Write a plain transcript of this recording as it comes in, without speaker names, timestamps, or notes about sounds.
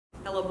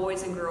Hello,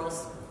 boys and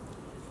girls.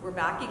 We're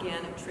back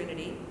again at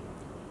Trinity,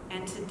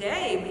 and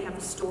today we have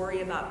a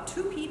story about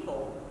two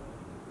people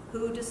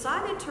who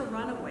decided to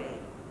run away.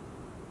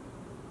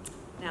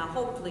 Now,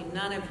 hopefully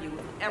none of you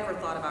have ever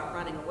thought about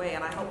running away,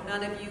 and I hope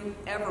none of you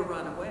ever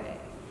run away.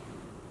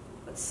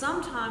 But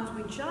sometimes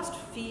we just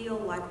feel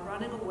like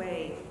running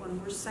away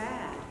when we're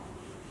sad,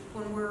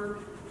 when we're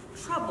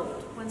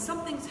troubled, when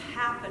something's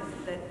happened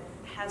that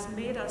has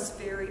made us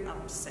very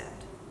upset.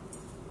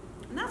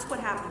 And that's what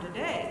happened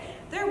today.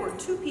 There were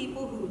two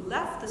people who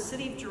left the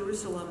city of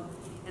Jerusalem,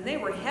 and they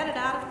were headed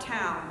out of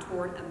town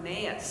toward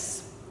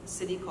Emmaus, a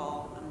city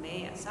called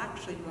Emmaus,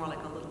 actually more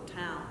like a little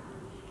town.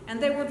 And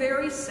they were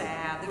very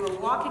sad. They were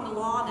walking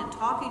along and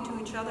talking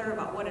to each other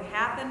about what had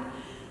happened.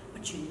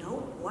 But you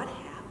know what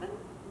happened?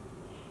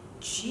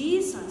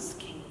 Jesus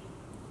came.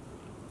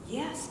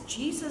 Yes,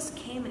 Jesus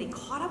came and he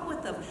caught up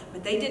with them,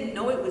 but they didn't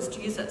know it was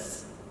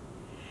Jesus.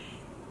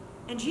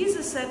 And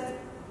Jesus said,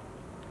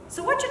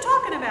 "So what you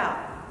talking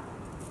about?"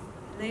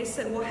 And they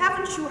said, "Well,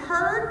 haven't you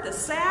heard the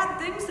sad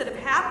things that have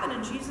happened?"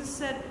 And Jesus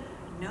said,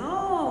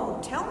 "No,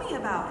 tell me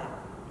about it."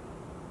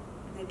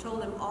 And they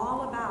told him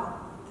all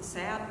about the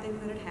sad thing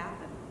that had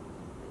happened.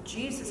 That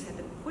Jesus had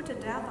been put to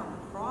death on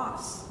the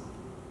cross.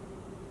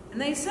 And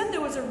they said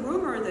there was a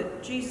rumor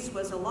that Jesus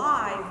was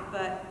alive,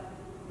 but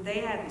they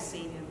hadn't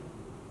seen him.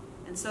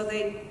 And so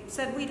they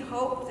said, we'd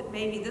hoped that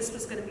maybe this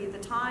was going to be the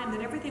time,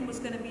 that everything was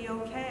going to be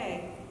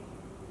okay.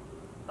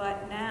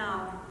 But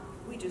now,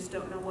 we just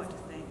don't know what to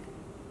think.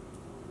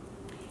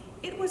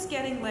 It was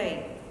getting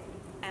late,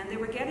 and they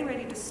were getting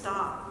ready to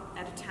stop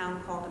at a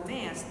town called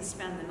Emmaus and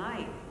spend the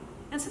night.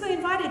 And so they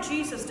invited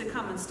Jesus to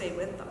come and stay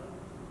with them.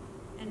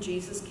 And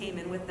Jesus came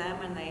in with them,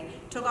 and they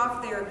took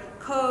off their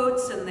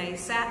coats, and they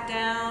sat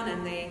down,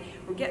 and they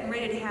were getting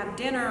ready to have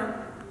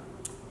dinner,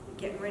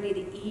 getting ready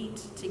to eat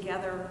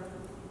together.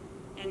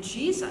 And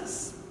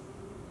Jesus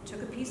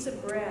took a piece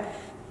of bread.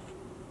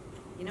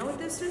 You know what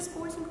this is,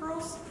 boys and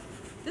girls?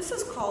 This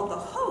is called the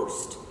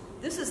host.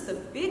 This is the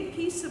big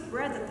piece of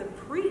bread that the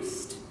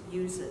priest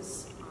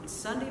uses on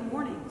Sunday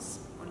mornings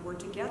when we're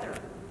together.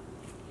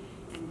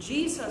 And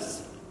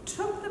Jesus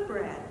took the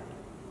bread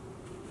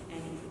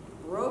and he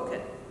broke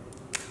it.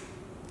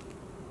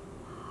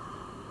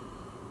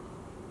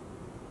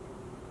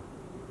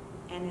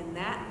 And in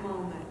that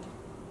moment,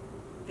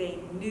 they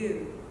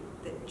knew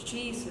that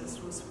Jesus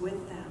was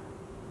with them.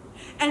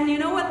 And you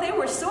know what? They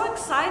were so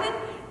excited,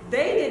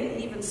 they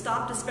didn't even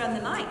stop to spend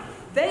the night.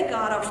 They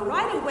got up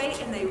right away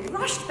and they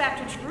rushed back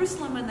to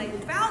Jerusalem and they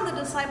found the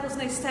disciples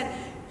and they said,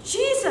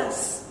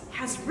 "Jesus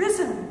has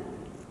risen,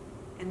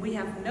 and we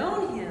have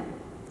known him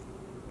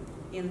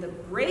in the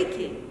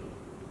breaking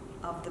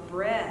of the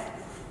bread."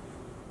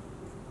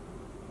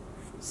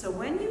 So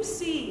when you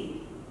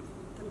see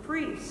the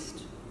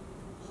priest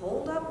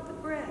hold up the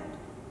bread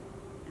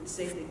and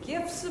say, "The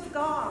gifts of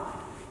God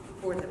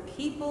for the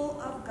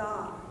people of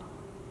God,"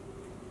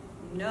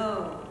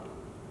 know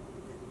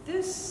that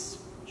this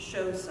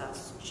shows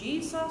us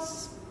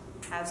Jesus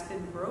has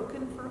been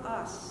broken for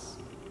us.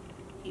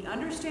 He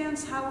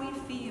understands how we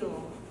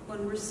feel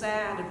when we're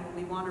sad and when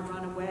we want to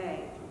run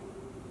away.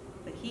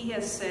 But he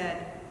has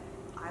said,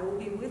 "I will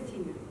be with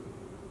you.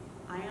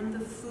 I am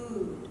the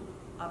food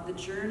of the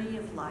journey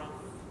of life."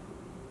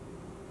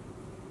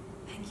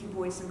 Thank you,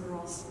 boys and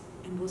girls,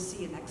 and we'll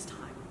see you next time.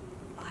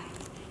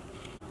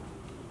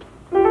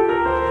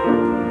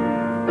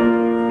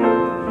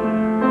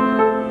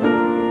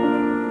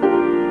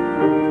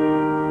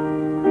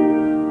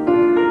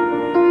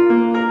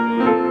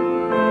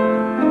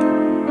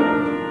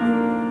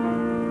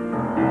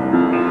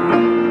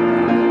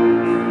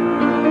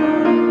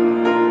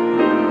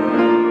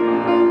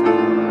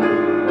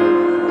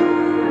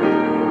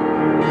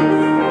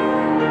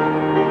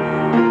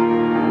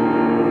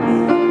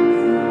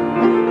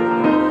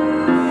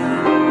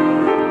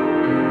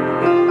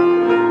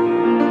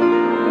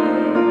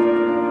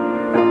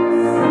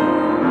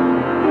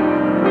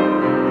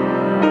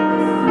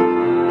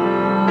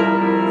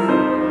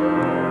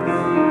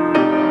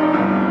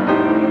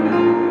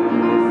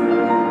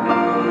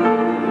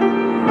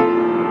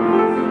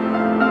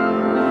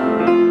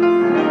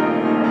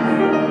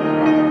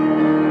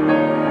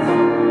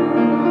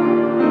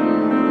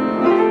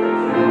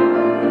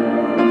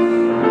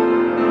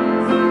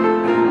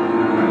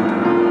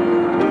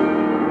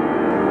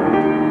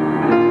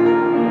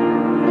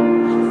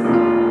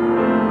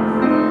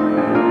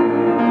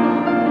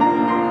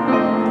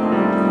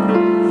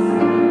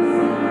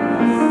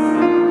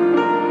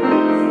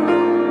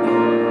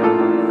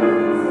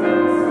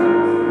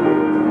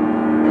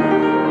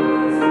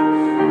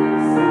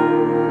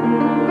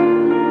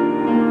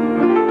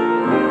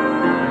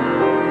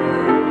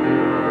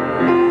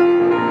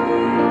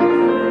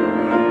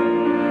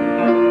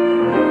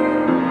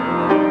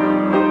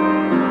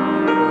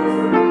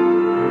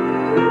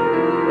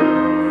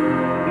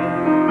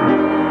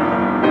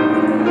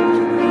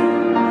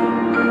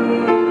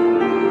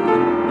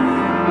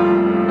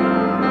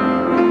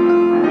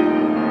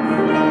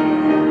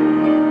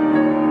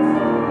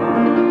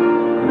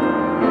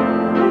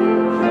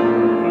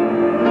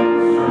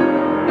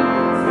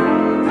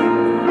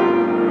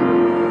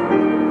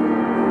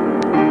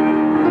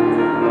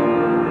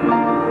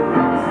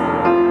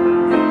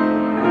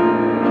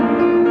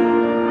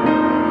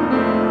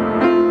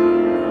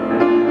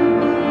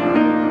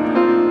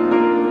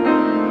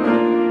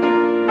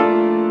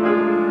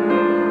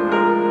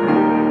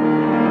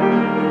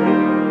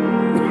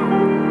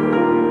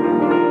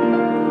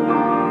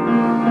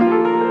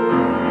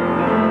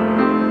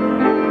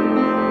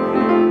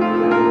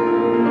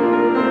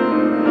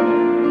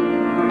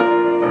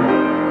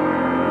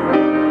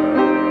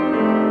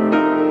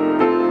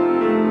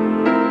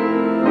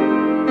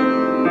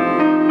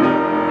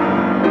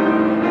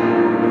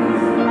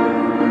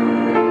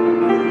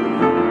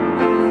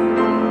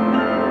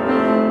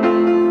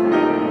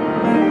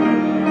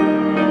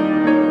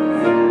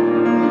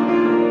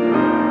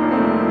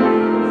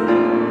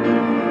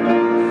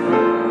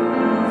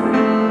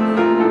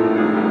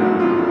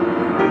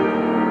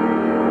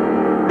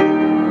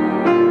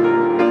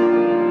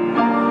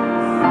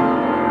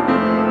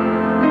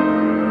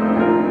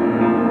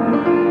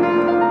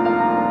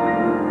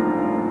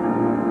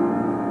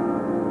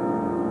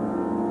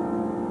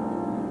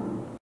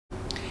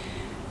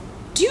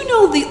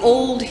 the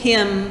old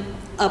hymn,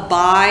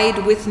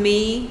 Abide with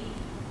Me?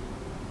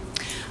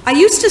 I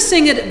used to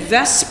sing it at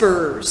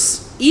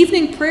Vespers,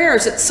 evening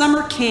prayers at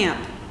summer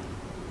camp.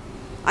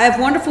 I have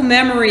wonderful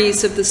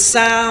memories of the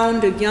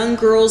sound of young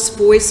girls'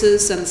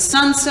 voices and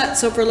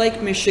sunsets over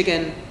Lake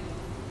Michigan.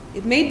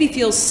 It made me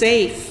feel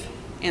safe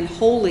and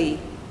holy.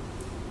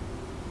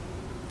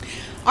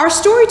 Our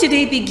story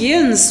today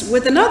begins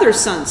with another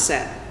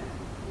sunset.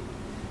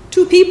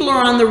 Two people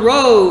are on the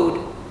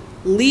road,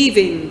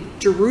 leaving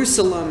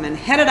Jerusalem and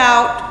headed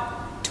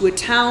out to a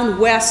town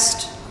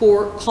west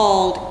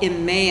called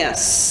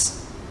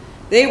Emmaus.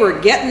 They were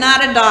getting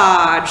out of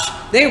Dodge.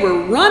 They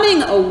were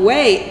running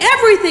away.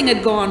 Everything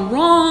had gone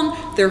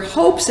wrong. Their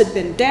hopes had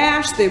been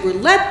dashed. They were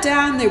let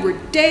down. They were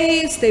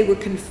dazed. They were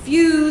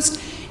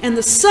confused. And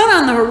the sun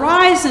on the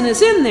horizon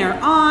is in their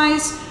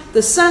eyes.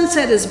 The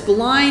sunset is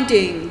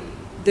blinding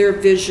their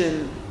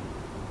vision.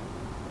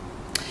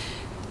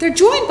 They're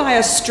joined by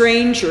a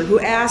stranger who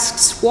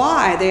asks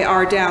why they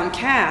are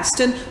downcast.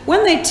 And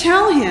when they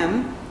tell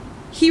him,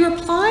 he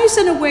replies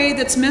in a way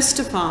that's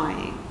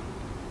mystifying.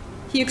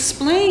 He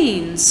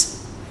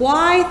explains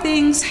why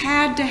things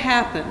had to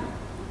happen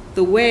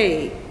the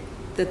way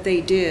that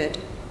they did.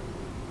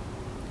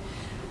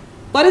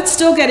 But it's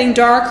still getting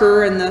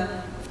darker, and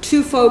the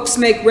two folks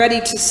make ready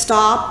to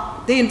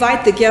stop. They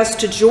invite the guests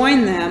to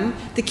join them.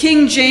 The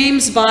King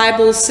James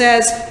Bible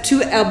says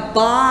to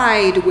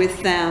abide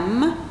with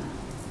them.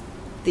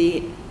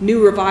 The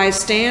New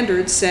Revised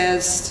Standard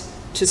says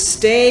to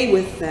stay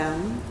with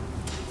them.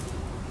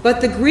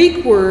 But the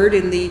Greek word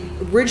in the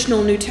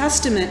original New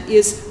Testament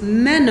is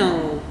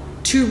meno,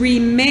 to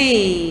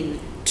remain,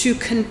 to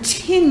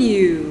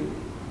continue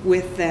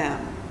with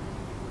them.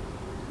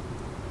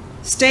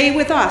 Stay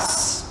with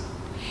us.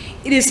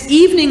 It is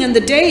evening and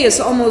the day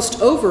is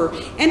almost over,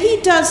 and he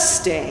does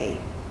stay.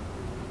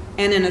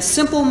 And in a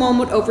simple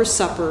moment over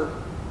supper,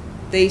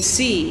 they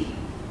see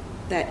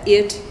that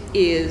it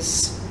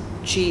is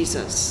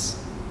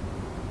Jesus.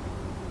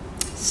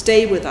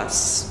 Stay with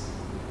us.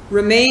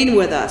 Remain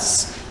with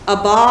us.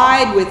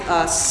 Abide with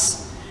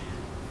us.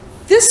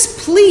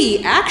 This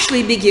plea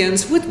actually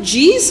begins with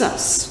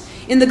Jesus.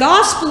 In the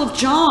Gospel of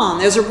John,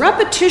 there's a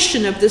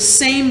repetition of this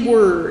same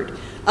word,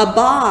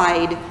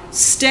 abide,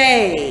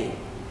 stay.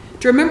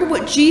 Do you remember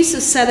what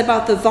Jesus said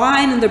about the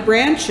vine and the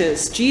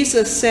branches?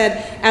 Jesus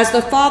said, as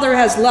the Father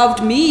has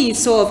loved me,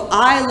 so have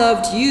I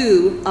loved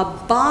you.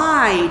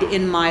 Abide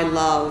in my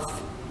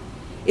love.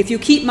 If you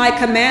keep my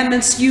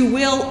commandments, you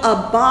will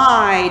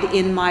abide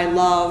in my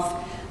love,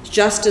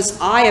 just as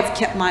I have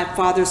kept my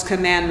Father's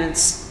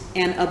commandments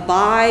and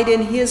abide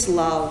in his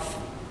love.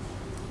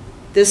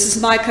 This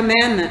is my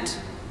commandment,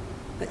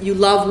 that you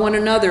love one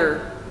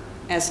another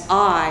as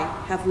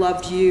I have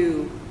loved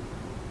you.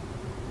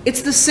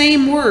 It's the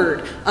same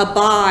word,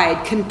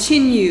 abide,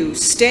 continue,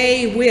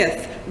 stay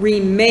with,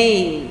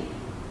 remain.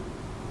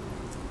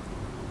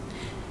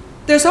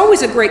 There's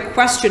always a great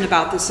question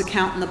about this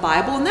account in the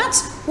Bible, and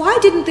that's why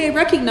didn't they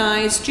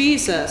recognize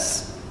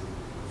Jesus?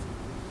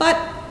 But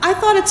I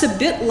thought it's a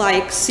bit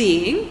like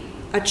seeing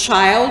a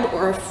child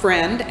or a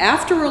friend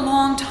after a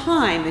long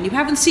time, and you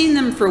haven't seen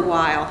them for a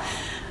while.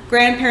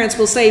 Grandparents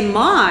will say,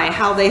 my,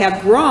 how they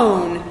have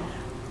grown,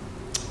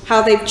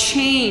 how they've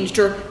changed,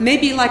 or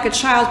maybe like a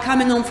child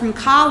coming home from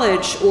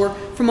college or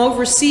from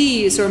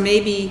overseas, or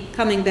maybe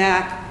coming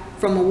back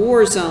from a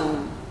war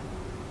zone.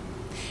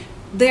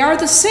 They are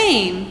the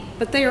same,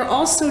 but they are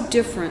also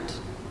different.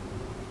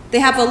 They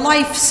have a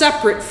life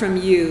separate from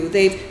you.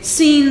 They've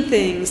seen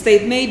things,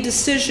 they've made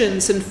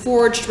decisions and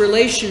forged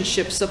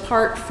relationships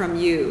apart from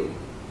you.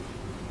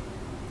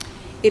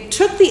 It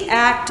took the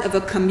act of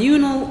a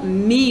communal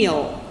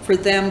meal for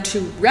them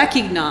to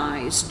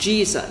recognize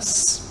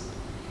Jesus,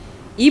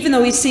 even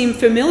though he seemed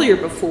familiar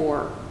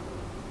before,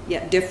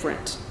 yet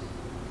different.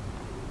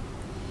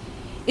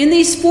 In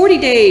these 40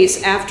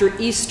 days after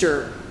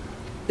Easter,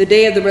 the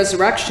day of the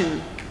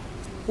resurrection,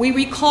 we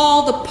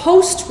recall the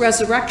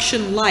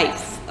post-resurrection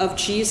life of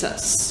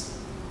Jesus.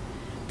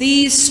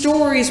 These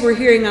stories we're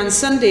hearing on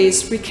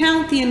Sundays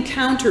recount the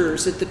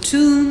encounters at the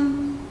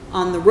tomb,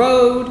 on the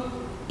road,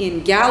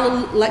 in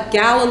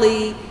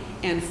Galilee,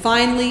 and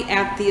finally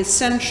at the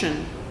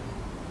ascension.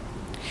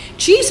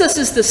 Jesus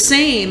is the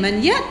same,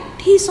 and yet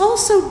he's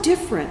also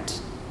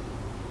different.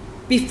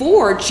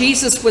 Before,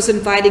 Jesus was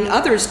inviting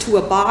others to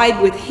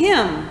abide with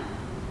him,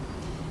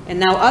 and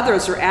now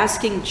others are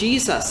asking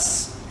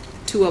Jesus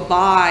to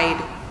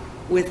abide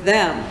with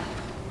them.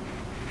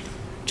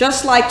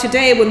 Just like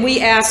today when we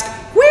ask,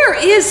 where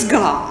is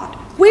God?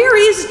 Where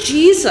is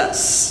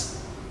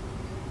Jesus?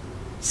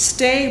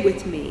 Stay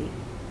with me.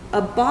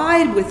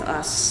 Abide with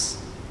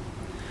us.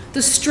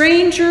 The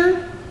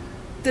stranger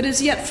that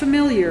is yet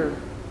familiar.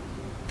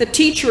 The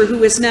teacher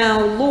who is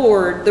now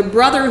Lord. The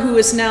brother who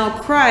is now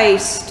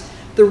Christ.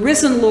 The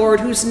risen Lord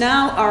who's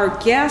now our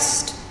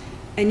guest,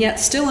 and yet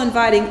still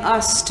inviting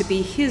us to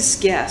be his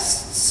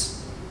guests.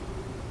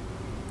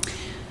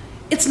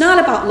 It's not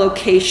about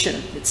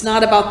location. It's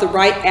not about the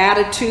right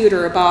attitude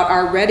or about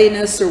our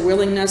readiness or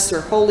willingness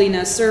or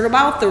holiness or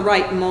about the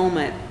right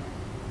moment.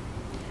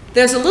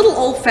 There's a little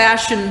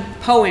old-fashioned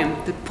poem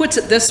that puts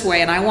it this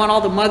way, and I want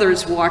all the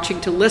mothers watching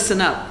to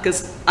listen up,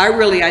 because I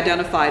really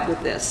identified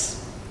with this.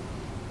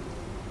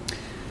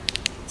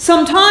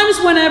 Sometimes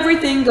when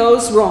everything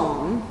goes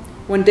wrong,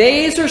 when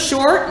days are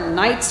short and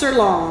nights are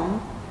long,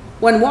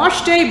 when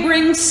wash day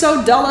brings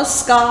so dull a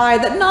sky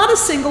that not a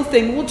single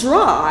thing will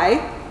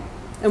dry,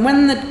 and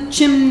when the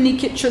chimney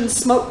kitchen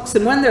smokes,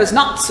 and when there's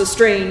not so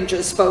strange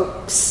as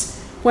folks,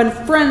 when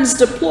friends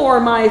deplore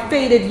my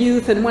faded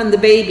youth, and when the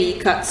baby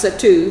cuts a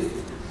tooth,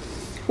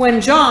 when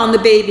John, the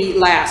baby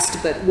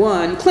last but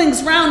one,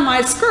 clings round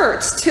my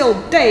skirts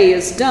till day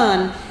is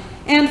done,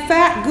 and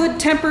fat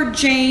good-tempered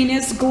Jane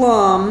is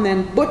glum,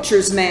 and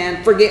butcher's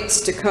man forgets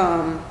to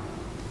come.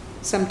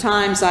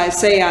 Sometimes I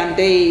say on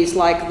days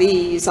like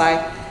these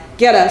I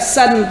get a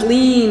sudden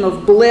gleam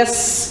of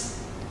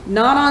bliss.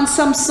 Not on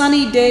some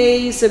sunny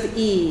days of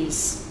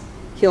ease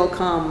he'll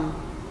come,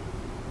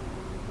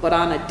 but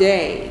on a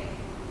day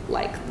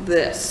like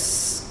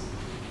this.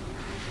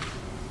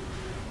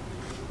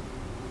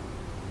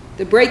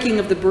 The breaking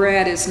of the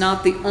bread is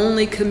not the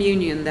only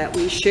communion that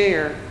we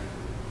share.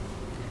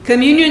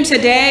 Communion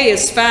today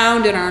is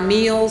found in our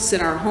meals,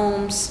 in our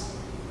homes.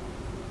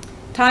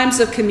 Times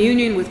of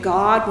communion with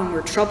God when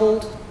we're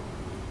troubled,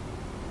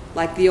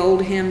 like the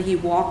old hymn, He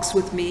walks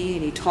with me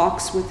and He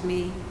talks with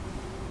me.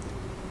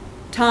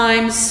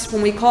 Times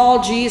when we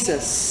call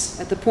Jesus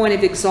at the point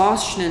of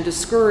exhaustion and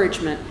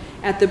discouragement,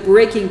 at the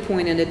breaking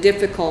point in a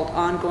difficult,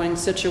 ongoing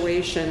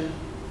situation.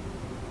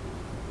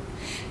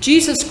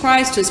 Jesus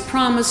Christ has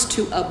promised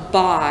to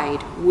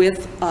abide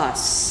with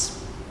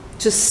us,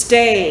 to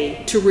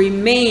stay, to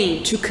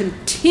remain, to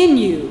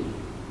continue.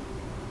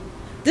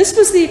 This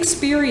was the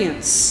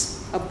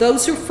experience of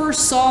those who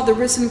first saw the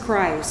risen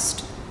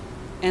Christ,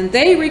 and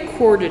they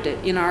recorded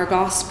it in our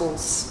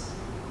Gospels.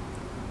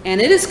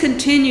 And it has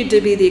continued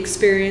to be the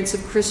experience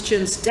of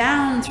Christians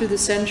down through the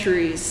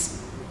centuries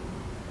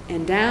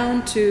and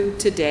down to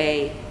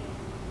today.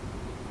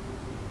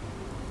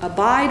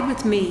 Abide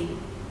with me.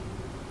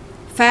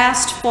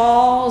 Fast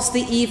falls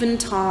the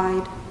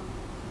eventide.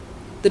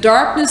 The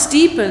darkness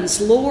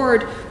deepens.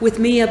 Lord, with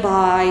me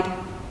abide.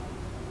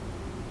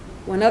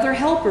 When other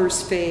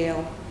helpers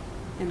fail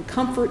and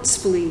comforts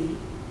flee,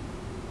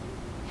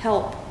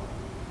 help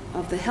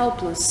of the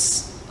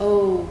helpless,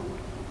 oh,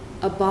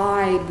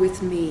 abide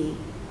with me.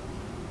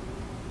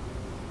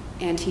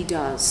 And He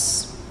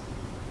does.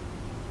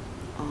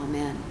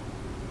 Amen.